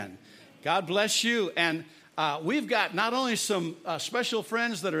God bless you. And we've got not only some special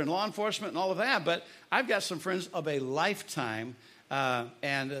friends that are in law enforcement and all of that, but I've got some friends of a lifetime.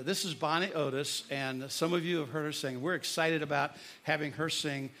 And this is Bonnie Otis, and some of you have heard her sing. We're excited about having her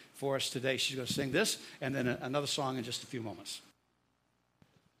sing for us today. She's going to sing this and then another song in just a few moments.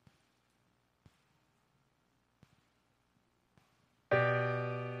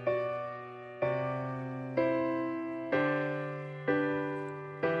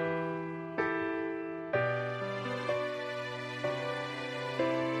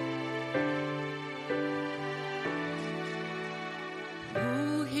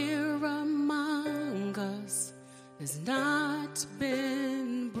 Has not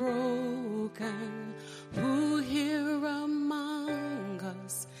been broken. Who here among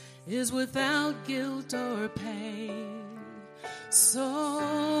us is without guilt or pain? Soft,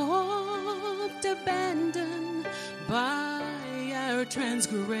 abandoned by our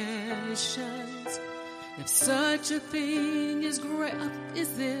transgressions. If such a thing is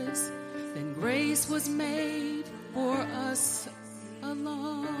this, then grace was made for us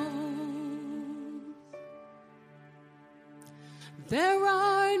alone. There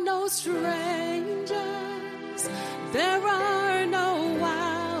are no strangers, there are no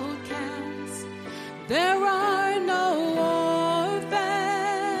outcasts, there are no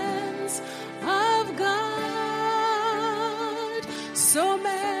orphans of God. So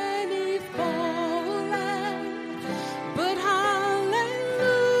many fallen, but hallelujah,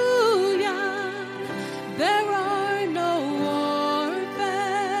 there are no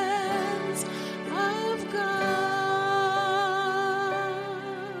orphans of God.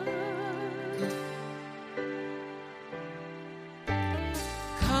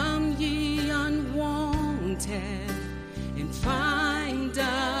 And find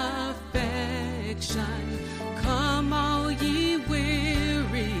affection. Come all ye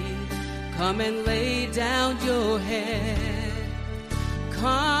weary, come and lay down your head.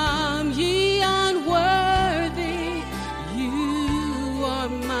 Come ye unworthy, you are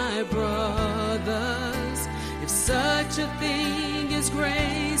my brothers. If such a thing as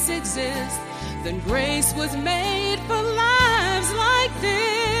grace exists, then grace was made for lives like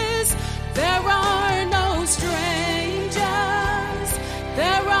this. There are no strangers,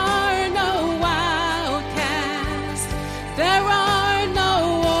 there are no outcasts, there are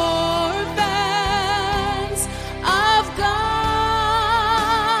no orphans of God.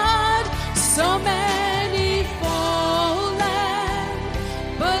 So many fallen,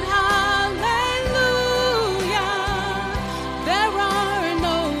 but hallelujah, there are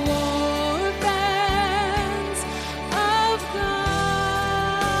no orphans of God.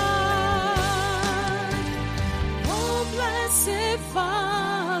 Oh, blessed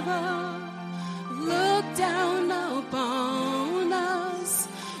Father, look down upon us.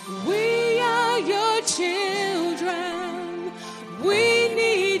 We are your children. We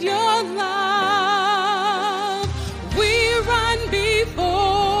need your love. We run before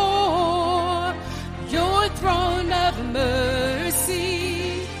your throne of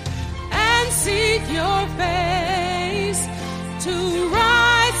mercy and seek your face to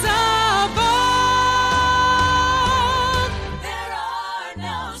rise above. There are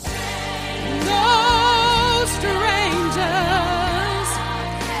no strangers,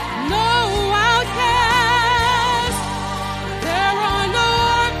 no outcasts, there are no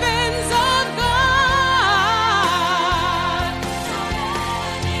orphans of God.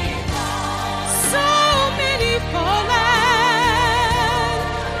 So many fallen,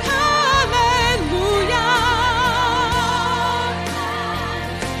 hallelujah.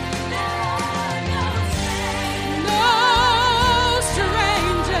 No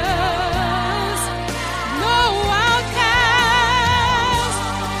strangers, no outcasts,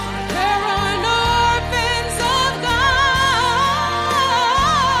 there are no orphans of God.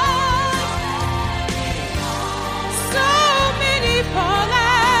 So many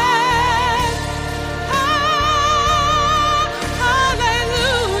fallen,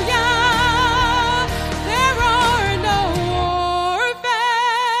 hallelujah, there are no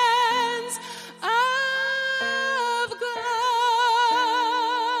orphans of God.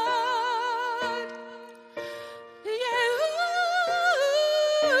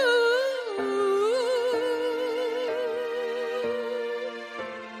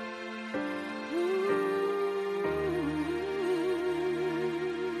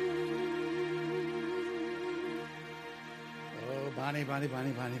 Oh, Bonnie.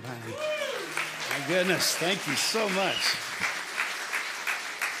 My goodness, thank you so much.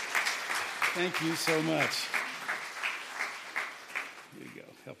 Thank you so much. Here you go.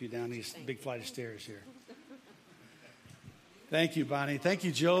 Help you down these big flight of stairs here. Thank you, Bonnie. Thank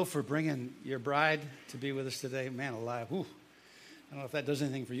you, Joe, for bringing your bride to be with us today. Man alive. Whew. I don't know if that does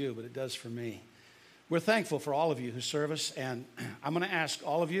anything for you, but it does for me. We're thankful for all of you who serve us, and I'm going to ask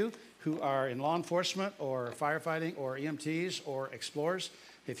all of you who are in law enforcement or firefighting or EMTs or explorers,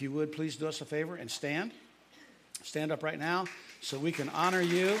 if you would please do us a favor and stand. Stand up right now so we can honor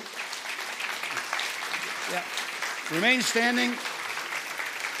you. Yeah. Remain standing.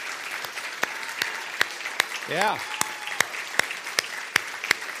 Yeah.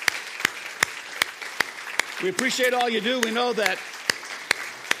 We appreciate all you do. We know that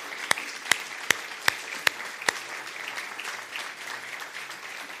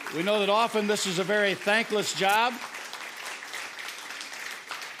often this is a very thankless job.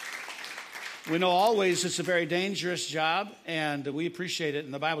 We know always it's a very dangerous job, and we appreciate it.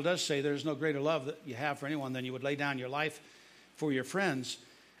 And the Bible does say there's no greater love that you have for anyone than you would lay down your life for your friends.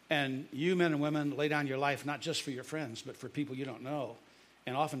 And you men and women lay down your life not just for your friends, but for people you don't know,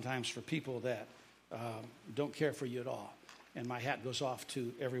 and oftentimes for people that don't care for you at all. And my hat goes off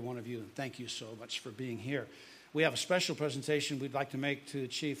to every one of you, and thank you so much for being here. We have a special presentation we'd like to make to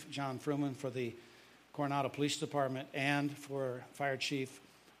Chief John Fruman for the Coronado Police Department and for Fire Chief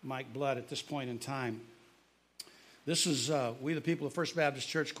Mike Blood at this point in time. This is, we the people of First Baptist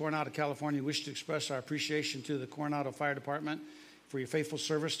Church, Coronado, California, wish to express our appreciation to the Coronado Fire Department for your faithful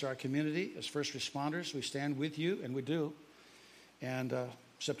service to our community as first responders. We stand with you, and we do. And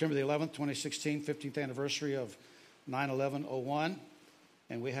September the 11th, 2016, 15th anniversary of 9/11/01.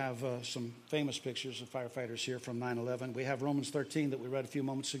 And we have some famous pictures of firefighters here from 9/11. We have Romans 13 that we read a few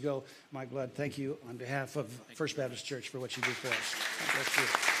moments ago. Mike Blood, thank you on behalf of First Baptist Church for what you do for us. God bless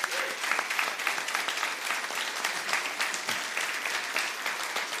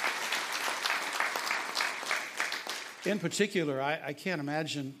you. In particular, I can't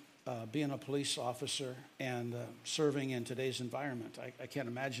imagine being a police officer and serving in today's environment. I can't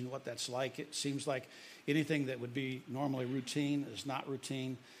imagine what that's like. It seems like anything that would be normally routine is not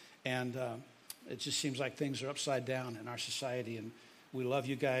routine, and it just seems like things are upside down in our society. And we love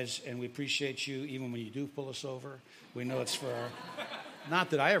you guys, and we appreciate you even when you do pull us over. We know it's for our... Not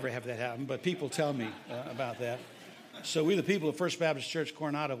that I ever have that happen, but people tell me about that. So we, the people of First Baptist Church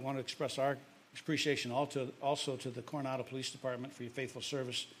Coronado, want to express our appreciation also to the Coronado Police Department for your faithful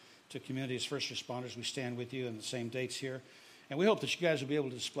service to community as first responders. We stand with you in the same dates here. And we hope that you guys will be able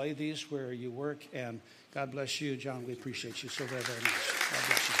to display these where you work. And God bless you, John. We appreciate you so very, very much. God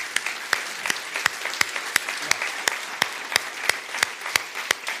bless you.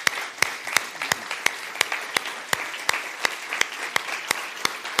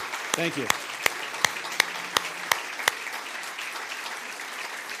 Thank you.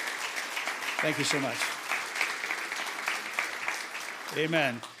 Thank you so much.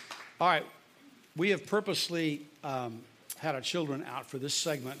 Amen. All right, we have purposely had our children out for this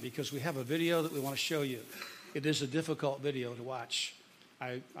segment because we have a video that we want to show you. It is a difficult video to watch.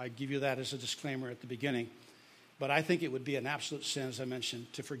 I give you that as a disclaimer at the beginning. But I think it would be an absolute sin, as I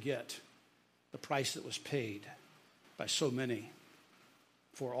mentioned, to forget the price that was paid by so many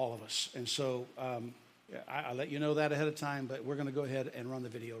for all of us. And so I'll let you know that ahead of time, but we're going to go ahead and run the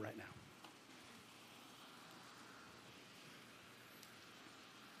video right now.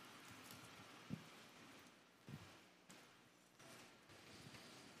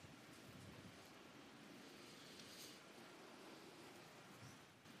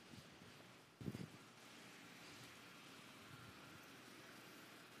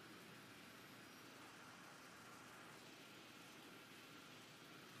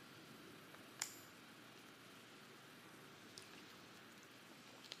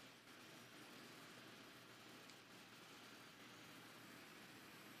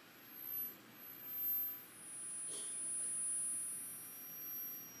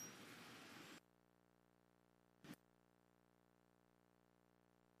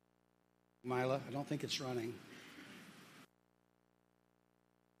 Mila, I don't think it's running.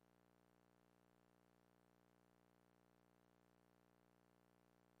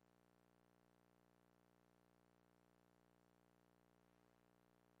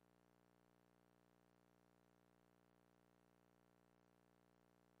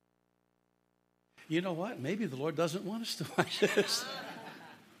 You know what? Maybe the Lord doesn't want us to watch this.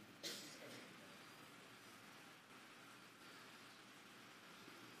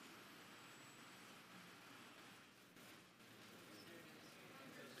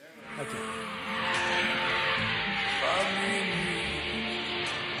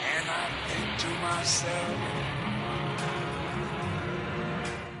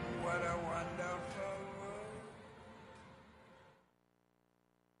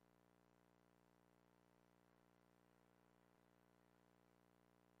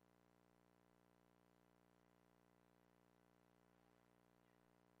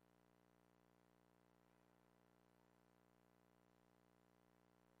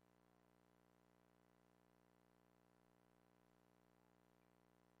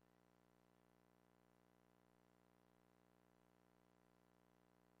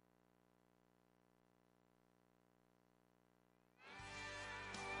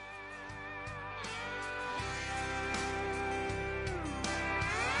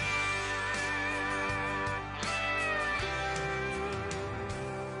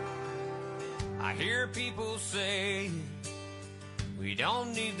 hear people say we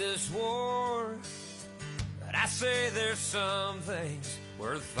don't need this war, but I say there's some things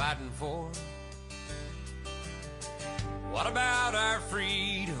worth fighting for. What about our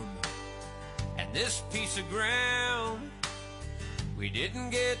freedom and this piece of ground? We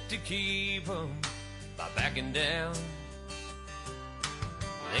didn't get to keep them by backing down.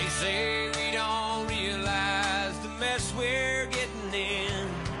 They say we don't realize the mess we're getting in.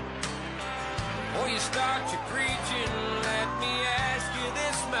 Before you start your preaching, let me ask you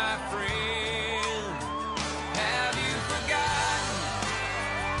this, my friend. Have you forgotten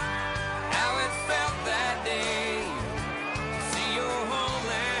how it felt that day to see your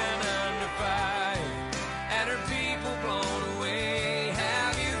homeland under fire and her people blown away?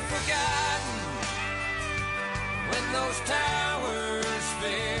 Have you forgotten when those towers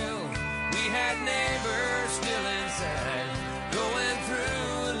fell? We had neighbors still inside, going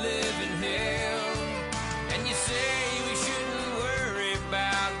through a living hell. And you say we shouldn't worry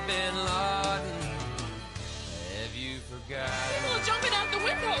about Bin Laden. Have you forgotten? People are jumping out the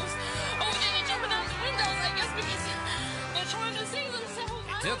windows. Oh, they're jumping out the windows, I guess, because they're trying to save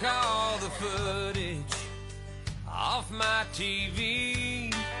themselves. Took all the footage off my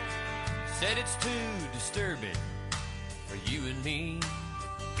TV. Said it's too disturbing for you and me.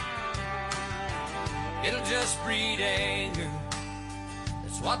 It'll just breed anger,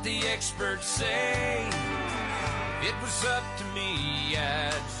 that's what the experts say. If it was up to me,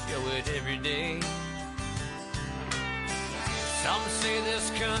 I'd show it every day. Some say this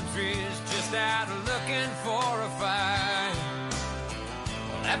country is just out looking for a fight.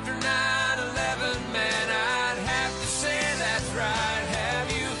 Well, after 9/11, man, I'd have to say that's right. Have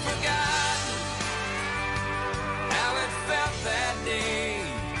you forgotten how it felt that day?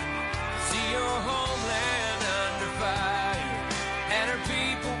 See your homeland under fire and her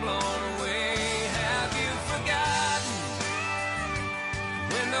people blown away. Have you forgotten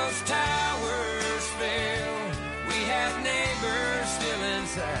when those towers fell? We had neighbors still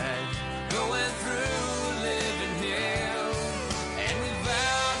inside, going through a living hell. And we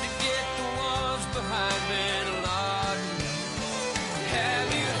vowed to get the ones behind Bin Laden. Have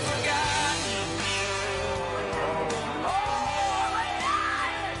you forgotten?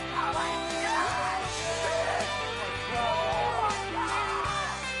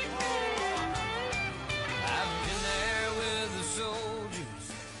 I've been there with the soldiers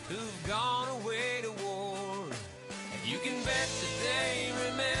who've gone away to war, and you can bet that they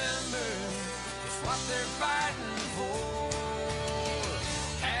remember just what they're fighting for.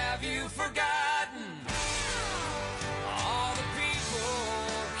 Have you forgotten all the people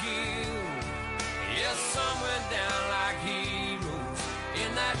killed? Yes, some went down like heroes in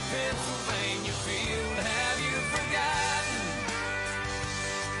that Pennsylvania field. Have you forgotten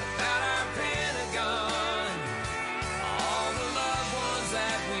about our Pentagon, all the loved ones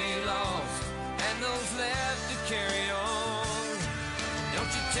that we lost, and those left to carry on?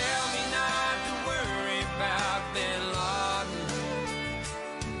 Don't you tell me not to worry about Bin Laden.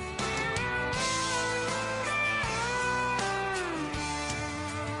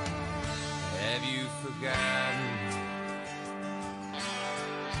 Have you forgotten?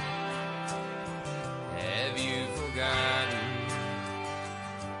 Have you forgotten?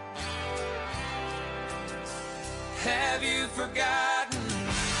 Have you forgotten?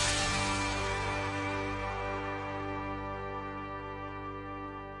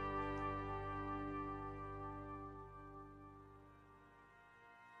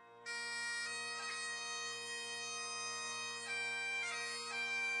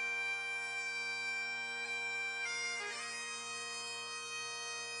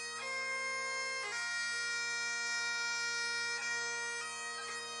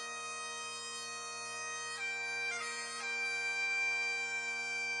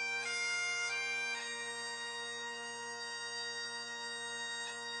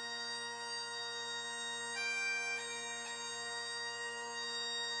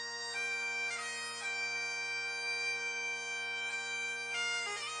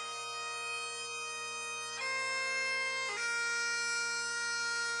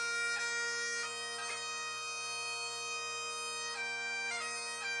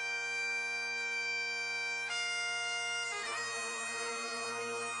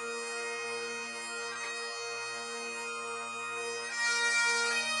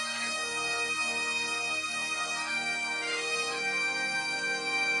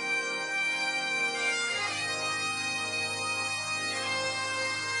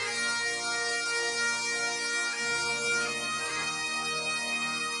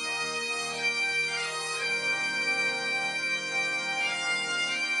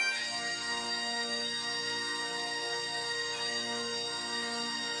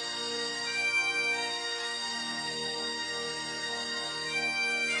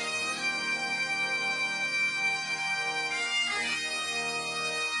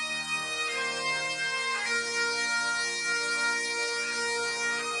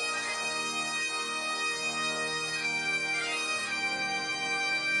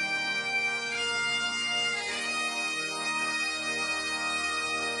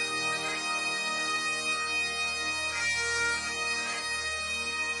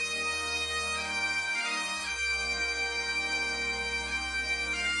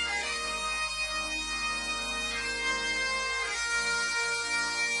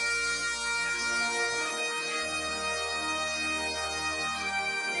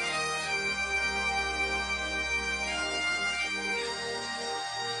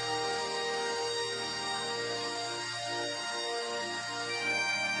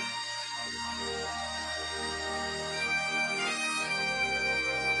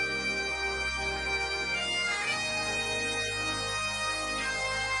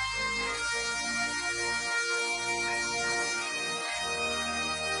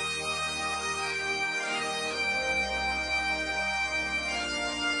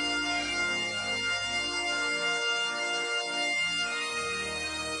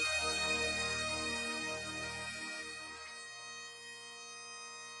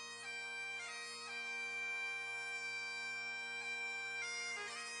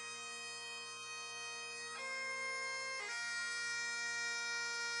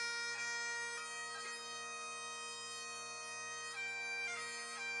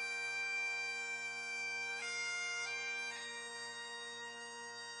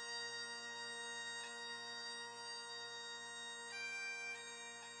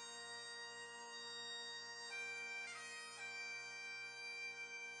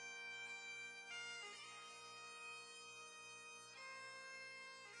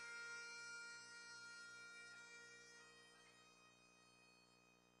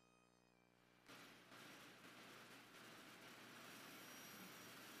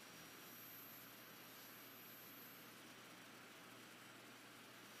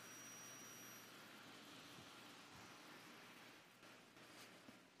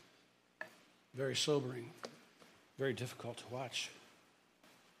 very sobering, very difficult to watch.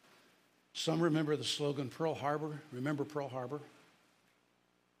 Some remember the slogan, Pearl Harbor, remember Pearl Harbor.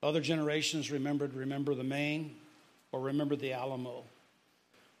 Other generations remember the Maine, or remember the Alamo.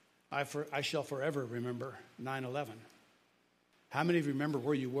 I shall forever remember 9/11. How many of you remember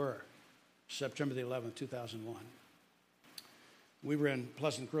where you were September the 11th, 2001? We were in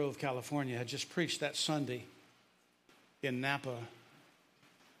Pleasant Grove, California. I had just preached that Sunday in Napa.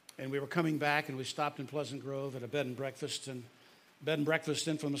 And we were coming back, and we stopped in Pleasant Grove at a bed and breakfast. And bed and breakfast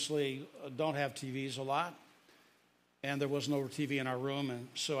infamously don't have TVs a lot. And there was no TV in our room. And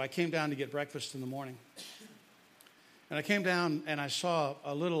so I came down to get breakfast in the morning. And I came down, and I saw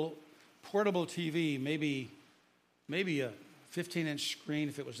a little portable TV, maybe a 15-inch screen,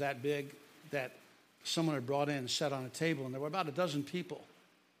 if it was that big, that someone had brought in and set on a table. And there were about a dozen people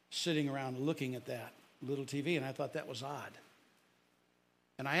sitting around looking at that little TV. And I thought that was odd.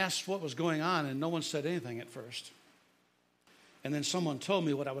 And I asked what was going on, and no one said anything at first. And then someone told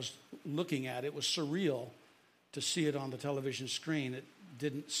me what I was looking at. It was surreal to see it on the television screen. It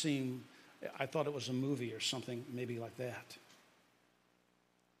didn't seem, I thought it was a movie or something maybe like that.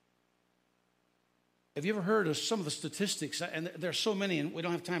 Have you ever heard of some of the statistics? And there are so many, and we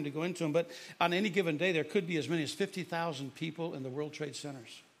don't have time to go into them, but on any given day, there could be as many as 50,000 people in the World Trade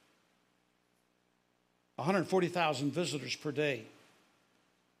Centers. 140,000 visitors per day.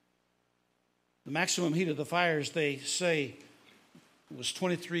 The maximum heat of the fires, they say, was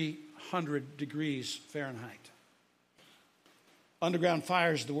 2,300 degrees Fahrenheit. Underground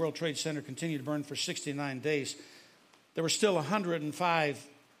fires at the World Trade Center continued to burn for 69 days. There were still 105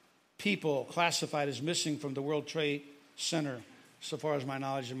 people classified as missing from the World Trade Center, so far as my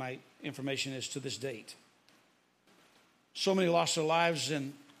knowledge and my information is to this date. So many lost their lives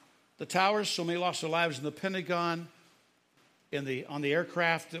in the towers, so many lost their lives in the Pentagon, on the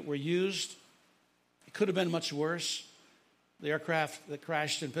aircraft that were used. It could have been much worse. The aircraft that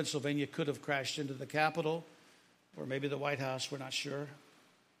crashed in Pennsylvania could have crashed into the Capitol or maybe the White House, we're not sure.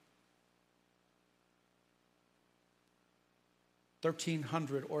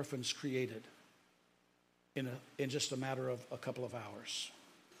 1,300 orphans created in just a matter of a couple of hours.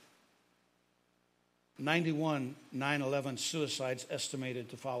 91 9/11 suicides estimated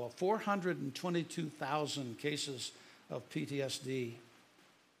to follow. 422,000 cases of PTSD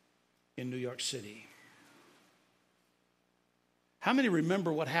in New York City. How many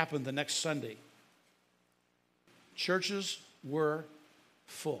remember what happened the next Sunday? Churches were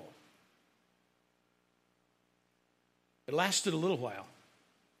full. It lasted a little while.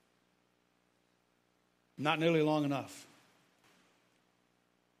 Not nearly long enough.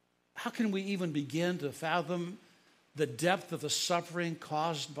 How can we even begin to fathom the depth of the suffering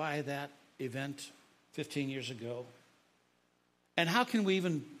caused by that event 15 years ago? And how can we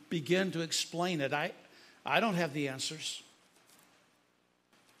even begin to explain it? I don't have the answers.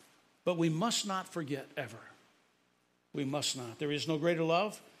 But we must not forget ever. We must not. There is no greater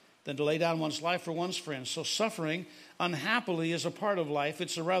love than to lay down one's life for one's friends. So suffering, unhappily, is a part of life.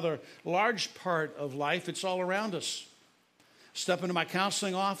 It's a rather large part of life. It's all around us. Step into my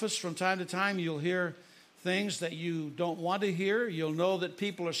counseling office from time to time, you'll hear things that you don't want to hear. You'll know that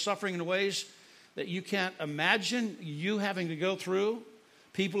people are suffering in ways that you can't imagine you having to go through.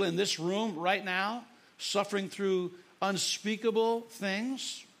 People in this room right now suffering through unspeakable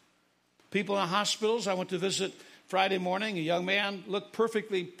things. People in hospitals. I went to visit Friday morning. A young man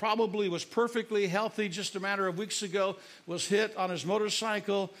probably was perfectly healthy just a matter of weeks ago, was hit on his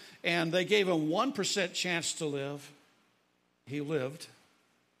motorcycle, and they gave him 1% chance to live. He lived.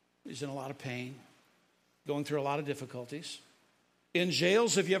 He's in a lot of pain, going through a lot of difficulties. In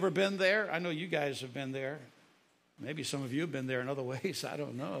jails, have you ever been there? I know you guys have been there. Maybe some of you have been there in other ways. I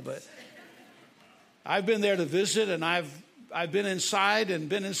don't know, but I've been there to visit, and I've been inside in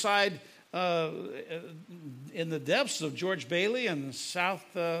the depths of George Bailey and South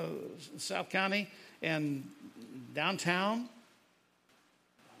County and downtown.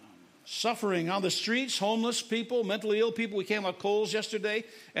 Suffering on the streets, homeless people, mentally ill people. We came up Coles yesterday,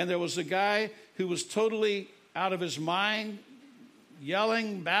 and there was a guy who was totally out of his mind,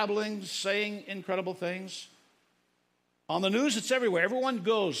 yelling, babbling, saying incredible things. On the news, it's everywhere.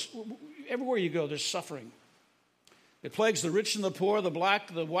 Everywhere you go, there's suffering. It plagues the rich and the poor, the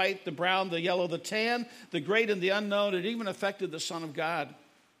black, the white, the brown, the yellow, the tan, the great and the unknown. It even affected the Son of God.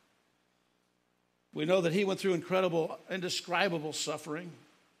 We know that he went through incredible, indescribable suffering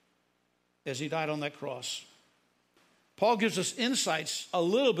as he died on that cross. Paul gives us insights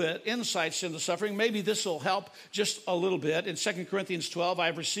into suffering. Maybe this will help just a little bit. In 2 Corinthians 12,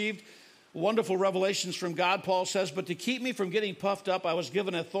 I've received wonderful revelations from God, Paul says, but to keep me from getting puffed up, I was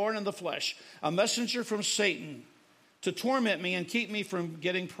given a thorn in the flesh, a messenger from Satan to torment me and keep me from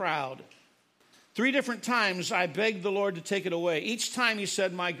getting proud. 3 different times I begged the Lord to take it away. Each time he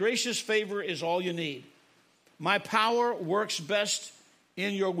said, my gracious favor is all you need. My power works best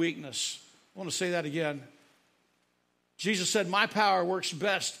in your weakness. I want to say that again. Jesus said, my power works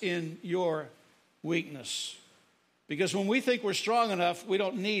best in your weakness. Because when we think we're strong enough, we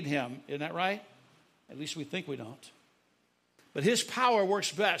don't need him. Isn't that right? At least we think we don't. But his power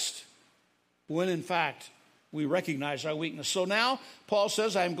works best when, in fact, we recognize our weakness. So now, Paul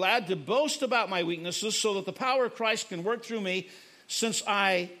says, I am glad to boast about my weaknesses so that the power of Christ can work through me. Since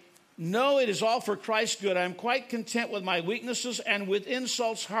I know it is all for Christ's good, I am quite content with my weaknesses and with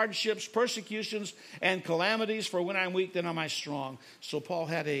insults, hardships, persecutions, and calamities. For when I'm weak, then am I strong. So Paul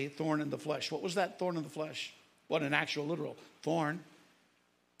had a thorn in the flesh. What was that thorn in the flesh? What an actual literal thorn.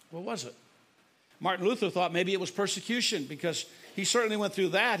 What was it? Martin Luther thought maybe it was persecution, because he certainly went through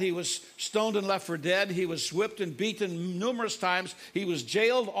that. He was stoned and left for dead. He was whipped and beaten numerous times. He was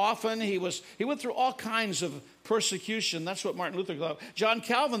jailed often. He went through all kinds of persecution. That's what Martin Luther thought. John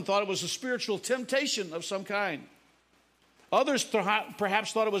Calvin thought it was a spiritual temptation of some kind. Others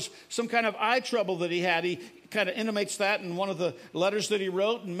perhaps thought it was some kind of eye trouble that he had. He kind of intimates that in one of the letters that he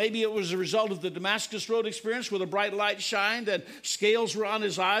wrote. And maybe it was a result of the Damascus Road experience, where the bright light shined and scales were on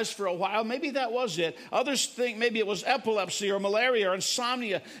his eyes for a while. Maybe that was it. Others think maybe it was epilepsy or malaria or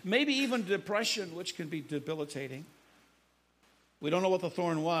insomnia, maybe even depression, which can be debilitating. We don't know what the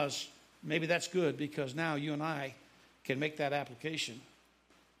thorn was. Maybe that's good, because now you and I can make that application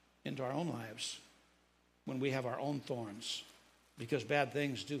into our own lives when we have our own thorns, because bad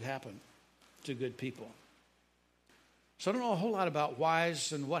things do happen to good people. So I don't know a whole lot about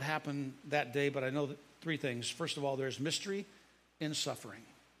whys and what happened that day, but I know that 3 things. First of all, there's mystery in suffering.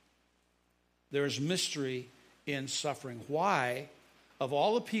 There is mystery in suffering. Why, of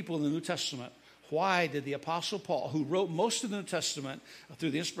all the people in the New Testament, why did the Apostle Paul, who wrote most of the New Testament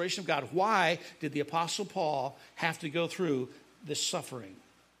through the inspiration of God, why did the Apostle Paul have to go through this suffering?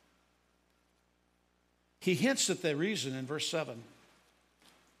 He hints at the reason in verse 7.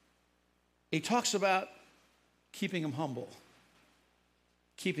 He talks about keeping him humble,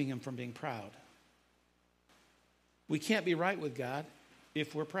 keeping him from being proud. We can't be right with God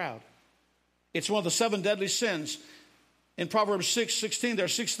if we're proud. It's one of the 7 deadly sins. In Proverbs 6:16, there are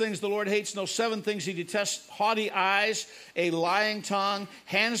 6 things the Lord hates, no 7 things he detests: haughty eyes, a lying tongue,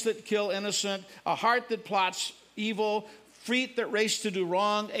 hands that kill innocent, a heart that plots evil, feet that race to do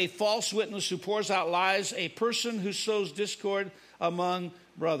wrong, a false witness who pours out lies, a person who sows discord among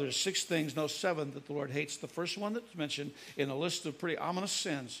brothers. 6 things, no 7 that the Lord hates. The first one that's mentioned in a list of pretty ominous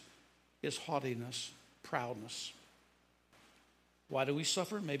sins is haughtiness, proudness. Why do we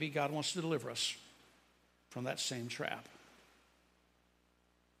suffer? Maybe God wants to deliver us from that same trap.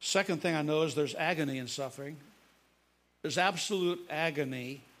 Second thing I know is there's agony in suffering. There's absolute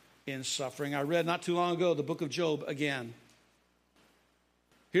agony in suffering. I read not too long ago the book of Job again.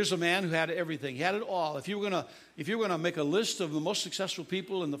 Here's a man who had everything. He had it all. If you were going to make a list of the most successful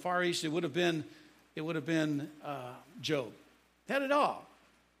people in the Far East, it would have been Job. He had it all.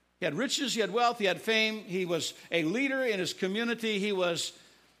 He had riches, he had wealth, he had fame. He was a leader in his community. He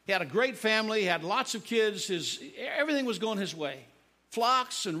had a great family. He had lots of kids. Everything was going his way.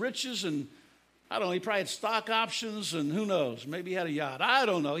 Flocks and riches, and I don't know, he probably had stock options, and who knows, maybe he had a yacht. I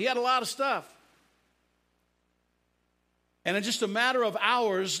don't know. He had a lot of stuff. And in just a matter of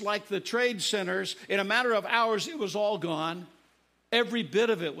hours, like the trade centers, in a matter of hours, it was all gone. Every bit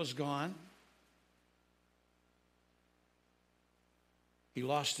of it was gone. He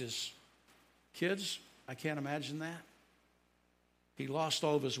lost his kids. I can't imagine that. He lost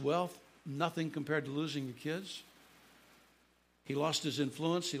all of his wealth. Nothing compared to losing your kids. He lost his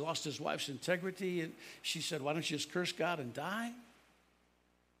influence. He lost his wife's integrity. And she said, why don't you just curse God and die?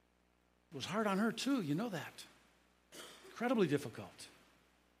 It was hard on her too. You know that. Incredibly difficult.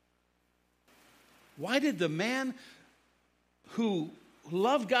 Why did the man who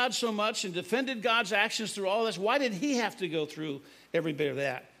loved God so much and defended God's actions through all this, why did he have to go through every bit of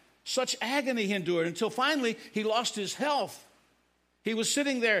that? Such agony he endured until finally he lost his health. He was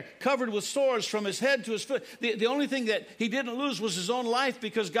sitting there covered with sores from his head to his foot. The only thing that he didn't lose was his own life,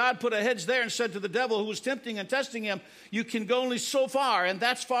 because God put a hedge there and said to the devil who was tempting and testing him, you can go only so far, and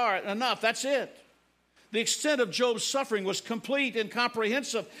that's far enough. That's it. The extent of Job's suffering was complete and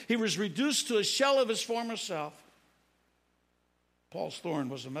comprehensive. He was reduced to a shell of his former self. Paul's thorn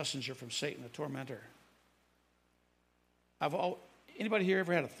was a messenger from Satan, a tormentor. Anybody here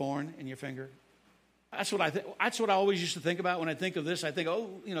ever had a thorn in your finger? That's what I always used to think about when I think of this. I think,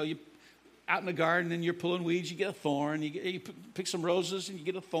 out in the garden and you're pulling weeds, you get a thorn. You pick some roses and you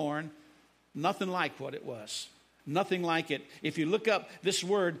get a thorn. Nothing like what it was. Nothing like it. If you look up this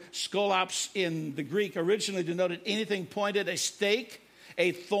word, skolops, in the Greek, originally denoted anything pointed, a stake,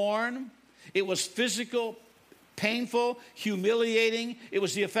 a thorn. It was physical, painful, humiliating. It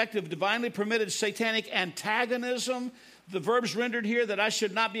was the effect of divinely permitted satanic antagonism. The verbs rendered here, that I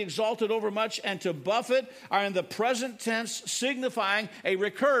should not be exalted overmuch and to buffet, are in the present tense, signifying a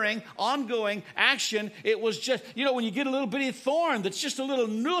recurring, ongoing action. It was just, when you get a little bitty thorn that's just a little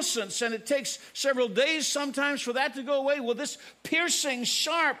nuisance and it takes several days sometimes for that to go away. Well, this piercing,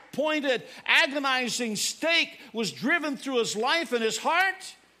 sharp, pointed, agonizing stake was driven through his life and his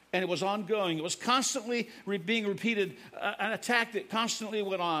heart, and it was ongoing. It was constantly being repeated, an attack that constantly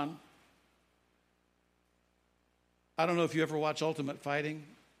went on. I don't know if you ever watch Ultimate Fighting.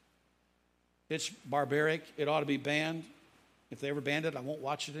 It's barbaric. It ought to be banned. If they ever banned it, I won't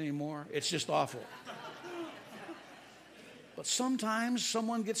watch it anymore. It's just awful. But sometimes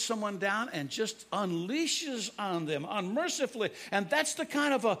someone gets someone down and just unleashes on them unmercifully. And that's the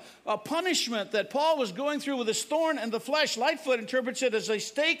kind of a punishment that Paul was going through with his thorn in the flesh. Lightfoot interprets it as a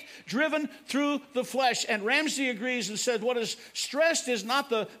stake driven through the flesh. And Ramsey agrees and said what is stressed is not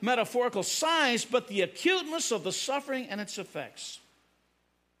the metaphorical size, but the acuteness of the suffering and its effects.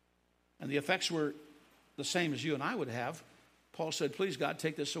 And the effects were the same as you and I would have. Paul said, please, God,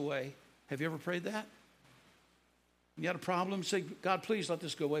 take this away. Have you ever prayed that? You had a problem, say, God, please let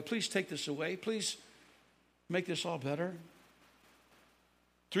this go away. Please take this away. Please make this all better.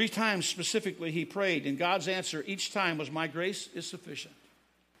 3 times specifically he prayed, and God's answer each time was, my grace is sufficient.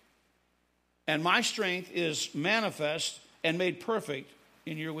 And my strength is manifest and made perfect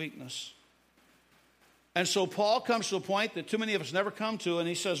in your weakness. And so Paul comes to a point that too many of us never come to, and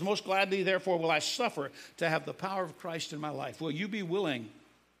he says, most gladly, therefore, will I suffer to have the power of Christ in my life. Will you be willing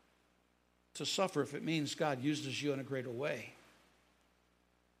to suffer if it means God uses you in a greater way?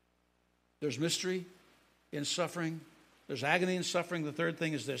 There's mystery in suffering. There's agony in suffering. The third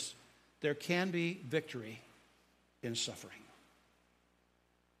thing is this: there can be victory in suffering.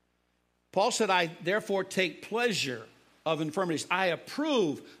 Paul said, I therefore take pleasure of infirmities. I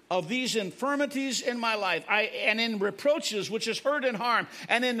approve of these infirmities in my life, and in reproaches, which is hurt and harm,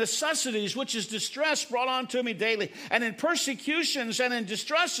 and in necessities, which is distress brought on to me daily, and in persecutions and in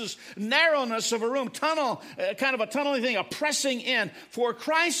distresses, narrowness of a room, tunnel, kind of a tunneling thing, a pressing in, for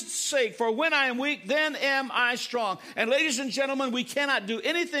Christ's sake. For when I am weak, then am I strong. And ladies and gentlemen, we cannot do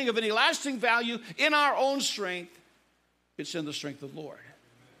anything of any lasting value in our own strength. It's in the strength of the Lord,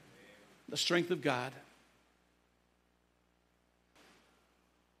 the strength of God.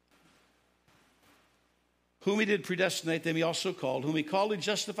 Whom he did predestinate, them he also called. Whom he called, he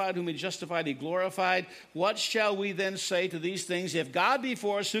justified. Whom he justified, he glorified. What shall we then say to these things? If God be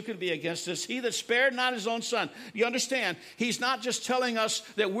for us, who can be against us? He that spared not his own son. You understand, he's not just telling us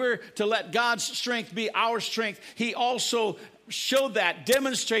that we're to let God's strength be our strength. He also showed that,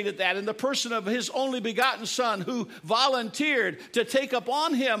 demonstrated that in the person of his only begotten son, who volunteered to take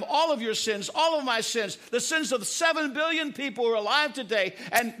upon him all of your sins, all of my sins, the sins of 7 billion people who are alive today,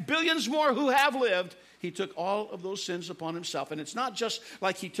 and billions more who have lived. He took all of those sins upon himself. And it's not just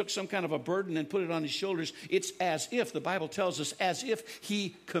like he took some kind of a burden and put it on his shoulders. It's as if, the Bible tells us, as if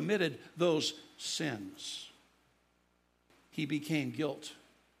he committed those sins. He became guilt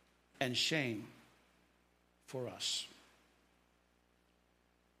and shame for us.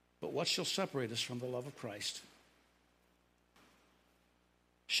 But what shall separate us from the love of Christ?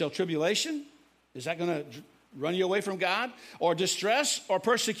 Shall tribulation? Is that going to run you away from God? Or distress or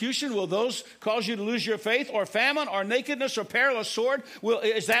persecution? Will those cause you to lose your faith? Or famine or nakedness or peril or sword?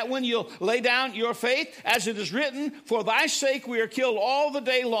 Is that when you'll lay down your faith? As it is written, for thy sake we are killed all the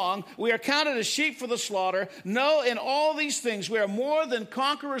day long. We are counted as sheep for the slaughter. No, in all these things we are more than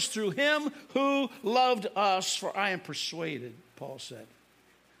conquerors through him who loved us. For I am persuaded, Paul said.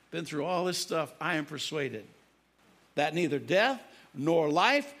 Been through all this stuff. I am persuaded that neither death nor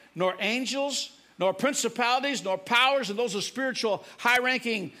life nor angels nor principalities, nor powers, and those are spiritual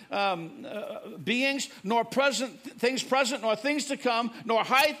high-ranking beings, nor things present, nor things to come, nor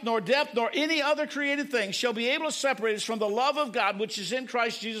height, nor depth, nor any other created thing shall be able to separate us from the love of God, which is in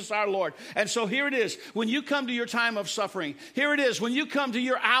Christ Jesus our Lord. And so here it is, when you come to your time of suffering. Here it is, when you come to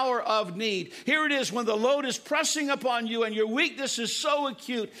your hour of need. Here it is, when the load is pressing upon you and your weakness is so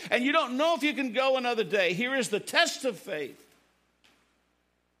acute, and you don't know if you can go another day. Here is the test of faith.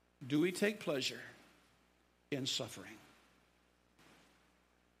 Do we take pleasure in suffering?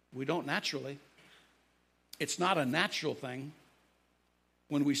 We don't naturally. It's not a natural thing.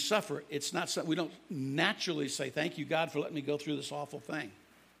 When we suffer, it's not something we don't naturally say, thank you, God, for letting me go through this awful thing.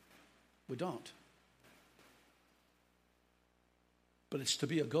 We don't. But it's to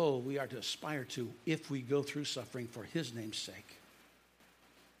be a goal we are to aspire to if we go through suffering for his name's sake.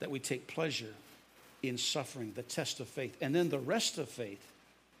 That we take pleasure in suffering, the test of faith. And then the rest of faith,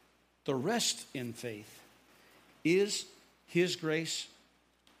 the rest in faith, is his grace,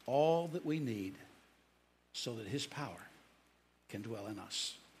 all that we need so that his power can dwell in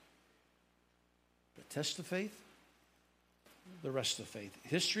us. The test of faith, the rest of faith.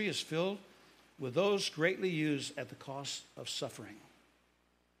 History is filled with those greatly used at the cost of suffering.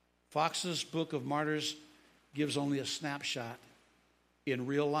 Fox's Book of Martyrs gives only a snapshot. In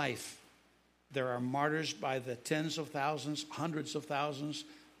real life, there are martyrs by the tens of thousands, hundreds of thousands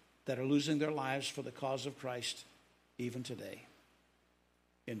that are losing their lives for the cause of Christ even today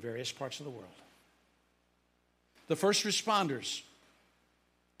in various parts of the world. The first responders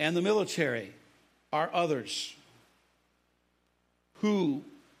and the military are others who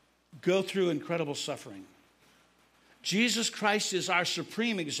go through incredible suffering. Jesus Christ is our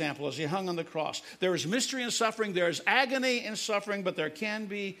supreme example as he hung on the cross. There is mystery in suffering, there is agony in suffering, but there can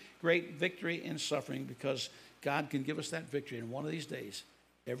be great victory in suffering because God can give us that victory. And one of these days,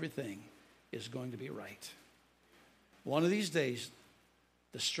 everything is going to be right. One of these days,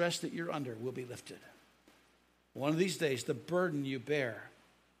 the stress that you're under will be lifted. One of these days, the burden you bear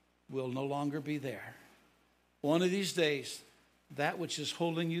will no longer be there. One of these days, that which is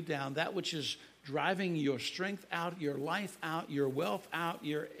holding you down, that which is driving your strength out, your life out, your wealth out,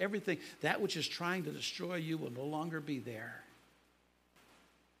 your everything, that which is trying to destroy you will no longer be there.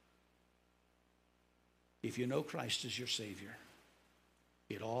 If you know Christ as your Savior,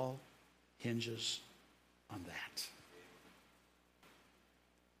 it all hinges on that.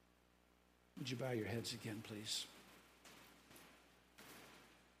 Would you bow your heads again, please?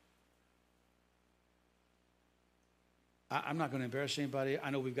 I'm not going to embarrass anybody.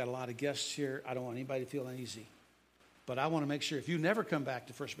 I know we've got a lot of guests here. I don't want anybody to feel uneasy. But I want to make sure if you never come back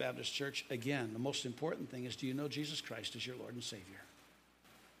to First Baptist Church, again, the most important thing is, do you know Jesus Christ as your Lord and Savior?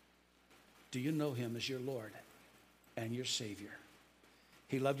 Do you know him as your Lord and your Savior?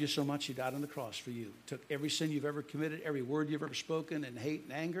 He loved you so much, he died on the cross for you. Took every sin you've ever committed, every word you've ever spoken in hate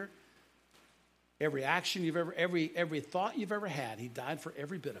and anger, every action you've ever, every thought you've ever had. He died for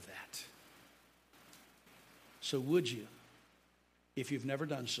every bit of that. So would you, if you've never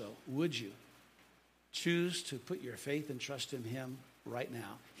done so, would you choose to put your faith and trust in him right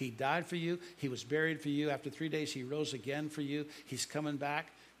now? He died for you. He was buried for you. After 3 days, he rose again for you. He's coming back.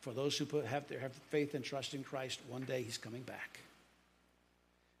 For those who have faith and trust in Christ, one day he's coming back.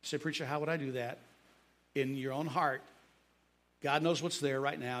 You say, preacher, how would I do that? In your own heart, God knows what's there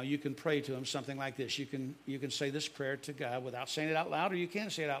right now. You can pray to him something like this. You can say this prayer to God without saying it out loud, or you can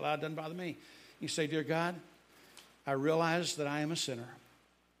say it out loud. It doesn't bother me. You say, dear God, I realize that I am a sinner.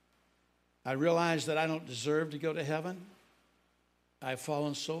 I realize that I don't deserve to go to heaven. I've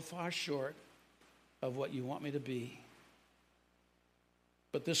fallen so far short of what you want me to be.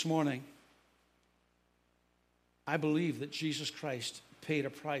 But this morning, I believe that Jesus Christ paid a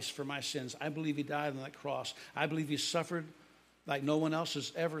price for my sins. I believe he died on that cross. I believe he suffered like no one else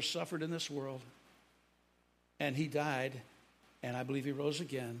has ever suffered in this world. And he died, and I believe he rose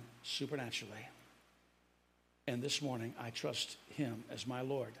again supernaturally. And this morning, I trust him as my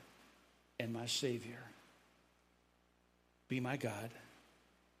Lord and my Savior. Be my God.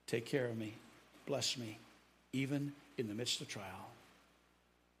 Take care of me. Bless me, even in the midst of trial.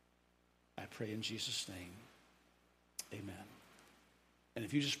 I pray in Jesus' name. Amen. And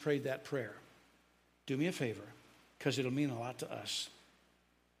if you just prayed that prayer, do me a favor, because it'll mean a lot to us.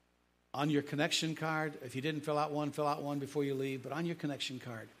 On your connection card, if you didn't fill out one before you leave, but on your connection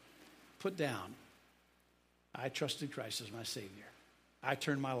card, put down, I trusted Christ as my Savior. I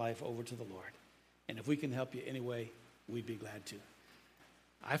turned my life over to the Lord. And if we can help you anyway, we'd be glad to.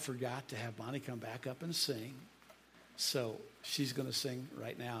 I forgot to have Bonnie come back up and sing. So she's going to sing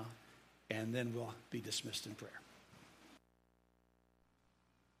right now, and then we'll be dismissed in prayer.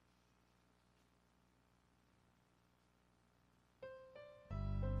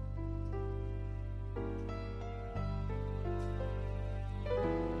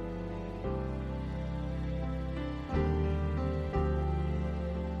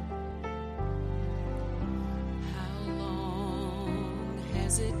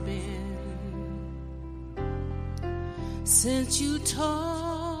 Since you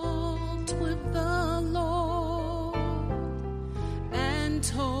talked with the Lord and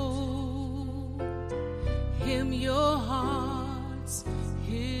told him your heart's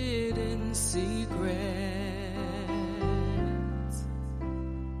hidden secrets,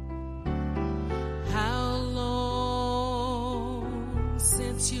 how long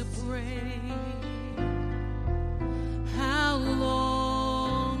since you pray. How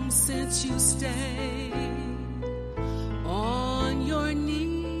long since you stayed on your knees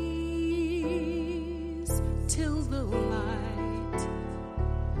till the light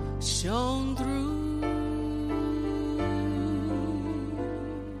shone through?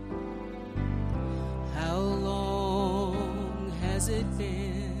 How long has it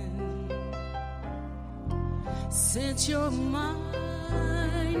been since your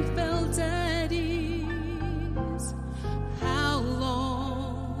mind felt at ease? How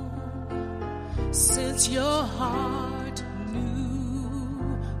long since your heart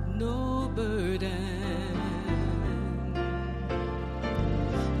knew no burden?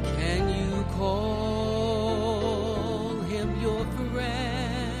 Can you call him your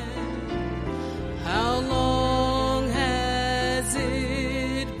friend? How long has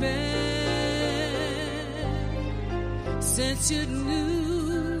it been since you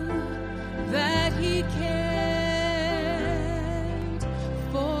knew that he cared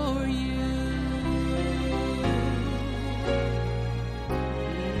for you?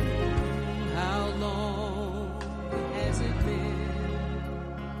 How long has it been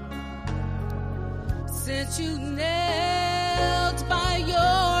since you knelt by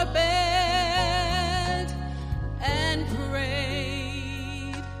your bed and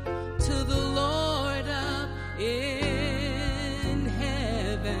prayed to the Lord up in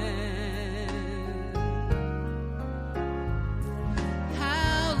heaven?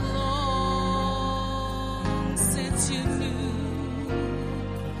 How long since you knew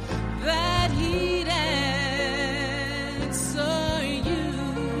that he'd answer you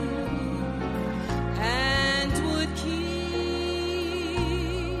and would keep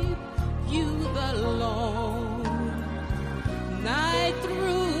you the long night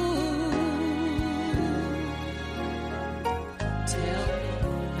through? Tell me,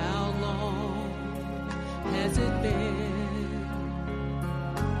 how long has it been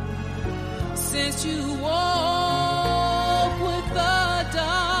since you woke with the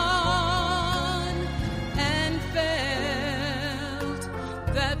dawn and felt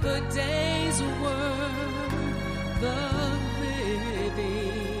that the days were the living?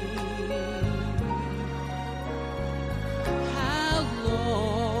 How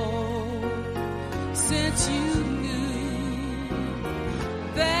long since you knew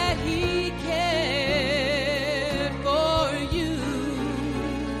that he cared for you?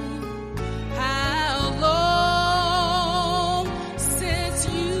 How long since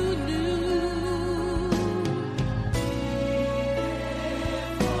you knew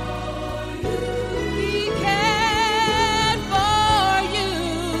he cared for you?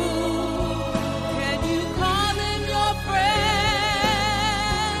 Can you call him your friend?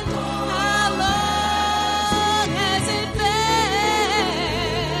 How long has it been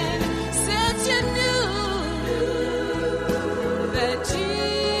since you knew that Jesus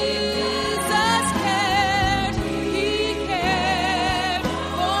cared? He cared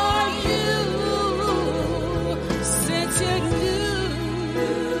for you. Since you knew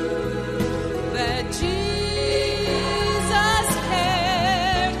that Jesus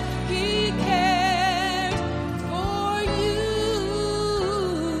cared, he cared for you.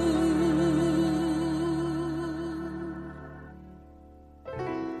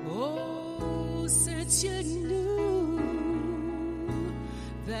 Oh, since you knew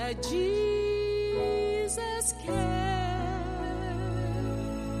that Jesus cared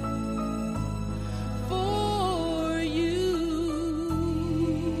for you.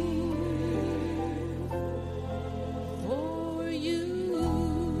 For you.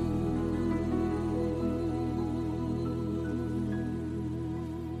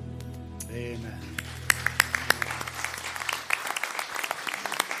 Amen.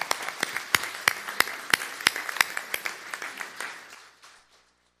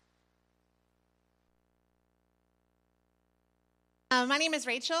 My name is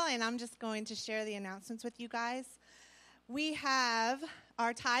Rachel, and I'm just going to share the announcements with you guys. We have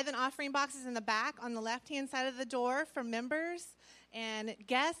our tithe and offering boxes in the back on the left-hand side of the door for members. And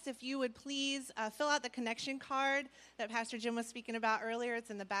guests, if you would please fill out the connection card that Pastor Jim was speaking about earlier. It's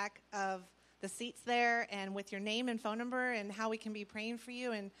in the back of the seats there, and with your name and phone number and how we can be praying for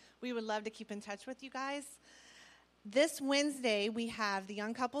you. And we would love to keep in touch with you guys. This Wednesday, we have the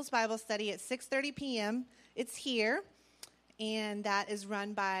Young Couples Bible Study at 6:30 p.m. It's here. And that is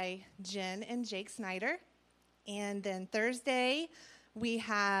run by Jen and Jake Snyder. And then Thursday, we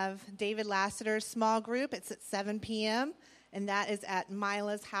have David Lassiter's small group. It's at 7 p.m., and that is at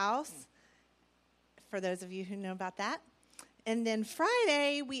Mila's house, for those of you who know about that. And then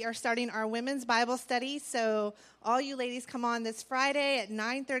Friday, we are starting our women's Bible study. So all you ladies come on this Friday at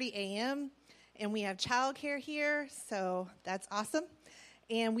 9:30 a.m. And we have childcare here, so that's awesome.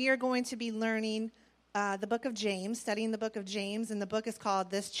 And we are going to be learning the book of James, studying the book of James. And the book is called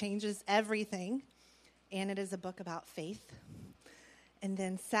This Changes Everything. And it is a book about faith. And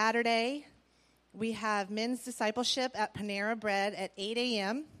then Saturday, we have men's discipleship at Panera Bread at 8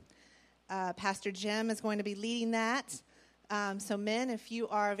 a.m. Pastor Jim is going to be leading that. So men, if you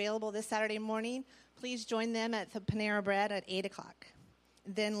are available this Saturday morning, please join them at the Panera Bread at 8 o'clock.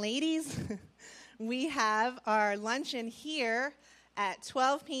 Then ladies, we have our luncheon here at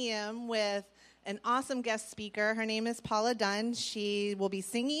 12 p.m. with an awesome guest speaker. Her name is Paula Dunn. She will be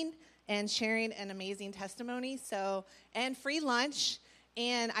singing and sharing an amazing testimony. And free lunch.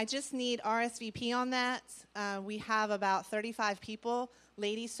 And I just need RSVP on that. We have about 35 people,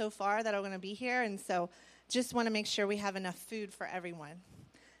 ladies so far, that are going to be here. And so just want to make sure we have enough food for everyone.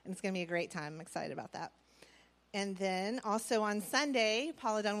 And it's going to be a great time. I'm excited about that. And then also on Sunday,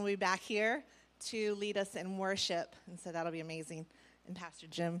 Paula Dunn will be back here to lead us in worship. And so that'll be amazing. And Pastor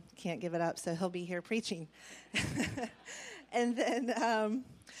Jim can't give it up, so he'll be here preaching. And then,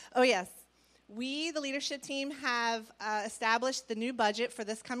 we, the leadership team, have established the new budget for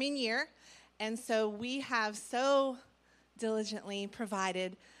this coming year. And so we have so diligently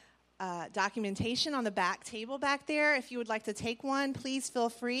provided documentation on the back table back there. If you would like to take one, please feel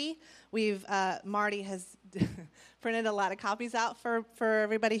free. Marty has printed a lot of copies out for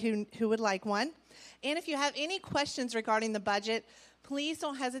everybody who would like one. And if you have any questions regarding the budget, please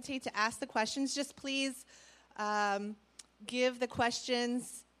don't hesitate to ask the questions. Just please give the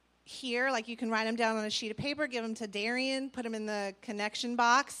questions here. Like, you can write them down on a sheet of paper, give them to Darian, put them in the connection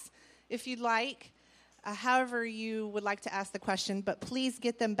box if you'd like. However you would like to ask the question, but please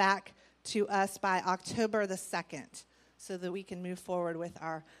get them back to us by October the 2nd so that we can move forward with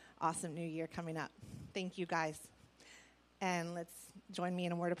our awesome new year coming up. Thank you, guys. And let's join me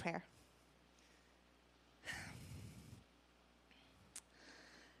in a word of prayer.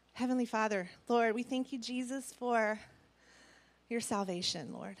 Heavenly Father, Lord, we thank you, Jesus, for your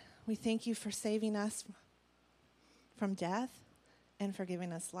salvation, Lord. We thank you for saving us from death and for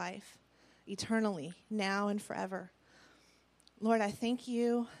giving us life eternally, now and forever. Lord, I thank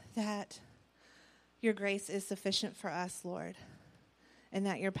you that your grace is sufficient for us, Lord, and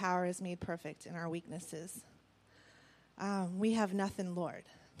that your power is made perfect in our weaknesses. We have nothing, Lord,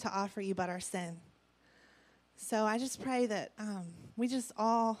 to offer you but our sin. So I just pray that we just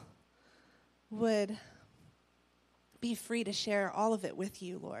all would be free to share all of it with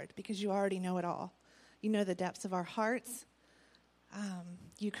you, Lord, because you already know it all. You know the depths of our hearts.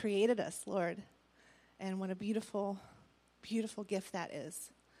 You created us, Lord, and what a beautiful, beautiful gift that is.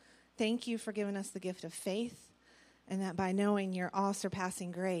 Thank you for giving us the gift of faith, and that by knowing your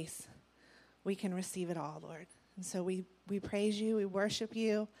all-surpassing grace, we can receive it all, Lord. And so we praise you, we worship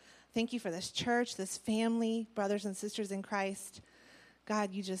you. Thank you for this church, this family, brothers and sisters in Christ.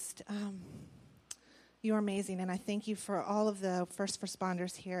 God, you just, you are amazing, and I thank you for all of the first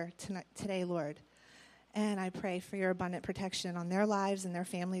responders here today, Lord. And I pray for your abundant protection on their lives and their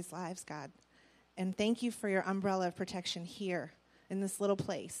families' lives, God. And thank you for your umbrella of protection here in this little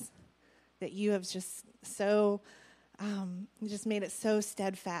place, that you have just just made it so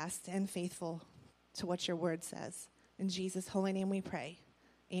steadfast and faithful to what your word says. In Jesus' holy name we pray.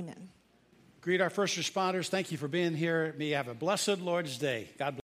 Amen. Greet our first responders. Thank you for being here. May you have a blessed Lord's Day. God bless.